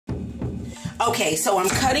Okay, so I'm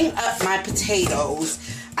cutting up my potatoes.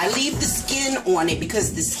 I leave the skin on it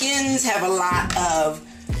because the skins have a lot of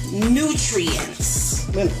nutrients.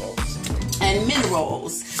 Minerals.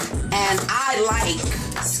 And I like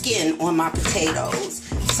skin on my potatoes.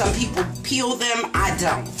 Some people peel them, I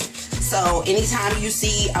don't. So anytime you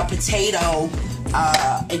see a potato,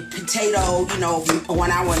 you know,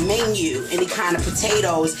 on our menu, any kind of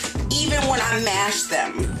potatoes, even when I mash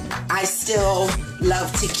them, I still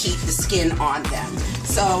love to keep the skin on them.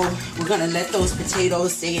 So we're gonna let those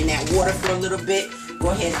potatoes stay in that water for a little bit. Go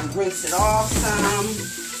ahead and rinse it off some,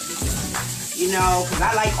 you know, because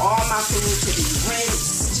I like all my food to be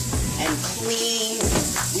rinsed and clean.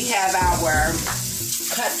 We have our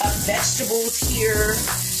cut up vegetables here.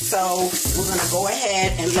 So we're gonna go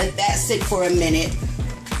ahead and let that sit for a minute.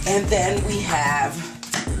 And then we have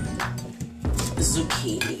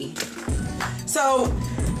zucchini. So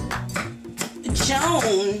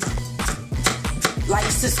Joan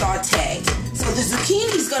likes to saute. So the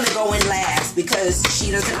zucchini is gonna go in last because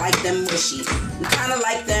she doesn't like them mushy. We kind of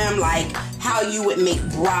like them like how you would make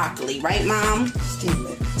broccoli, right, Mom? Steam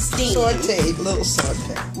it. Steam. Sauteed, little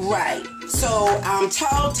saute. Right. So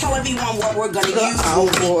tell everyone what we're gonna use when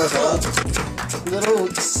we cook. Little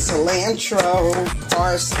cilantro,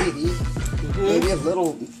 parsley, maybe a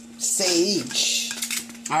little sage.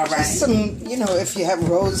 All right. Just some, you know, if you have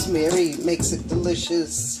rosemary, it makes it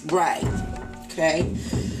delicious. Right. Okay.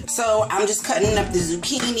 So I'm just cutting up the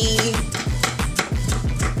zucchini.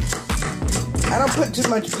 I don't put too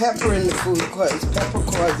much pepper in the food because pepper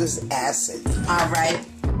causes acid. All right.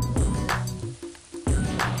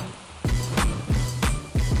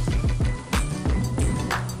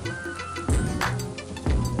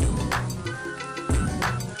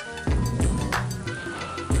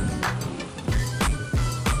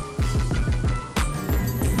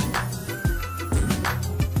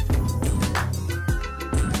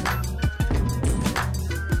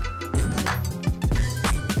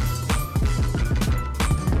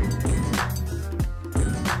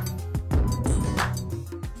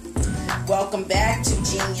 Welcome back to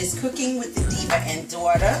Genius Cooking with the Diva and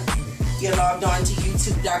Daughter. You're logged on to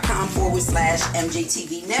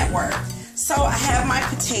youtube.com/MJTV Network. So I have my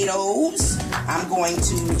potatoes. I'm going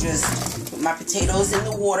to just put my potatoes in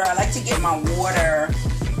the water. I like to get my water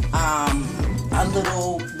a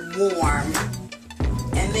little warm.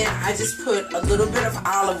 And then I just put a little bit of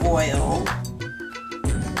olive oil.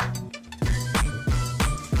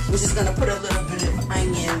 We're just going to put a little bit of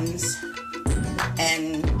onions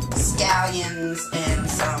and scallions and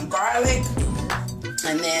some garlic,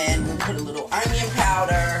 and then we'll put a little onion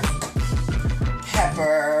powder,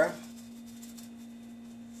 pepper,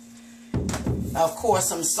 of course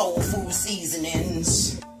some soul food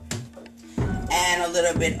seasonings, and a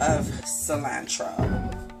little bit of cilantro.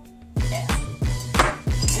 Yeah.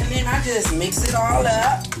 And then I just mix it all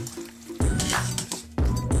up.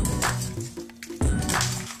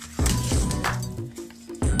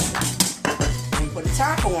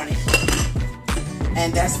 Top on it,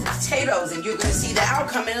 and that's the potatoes, and you're going to see the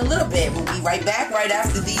outcome in a little bit. We'll be right back right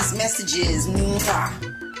after these messages. Mwah.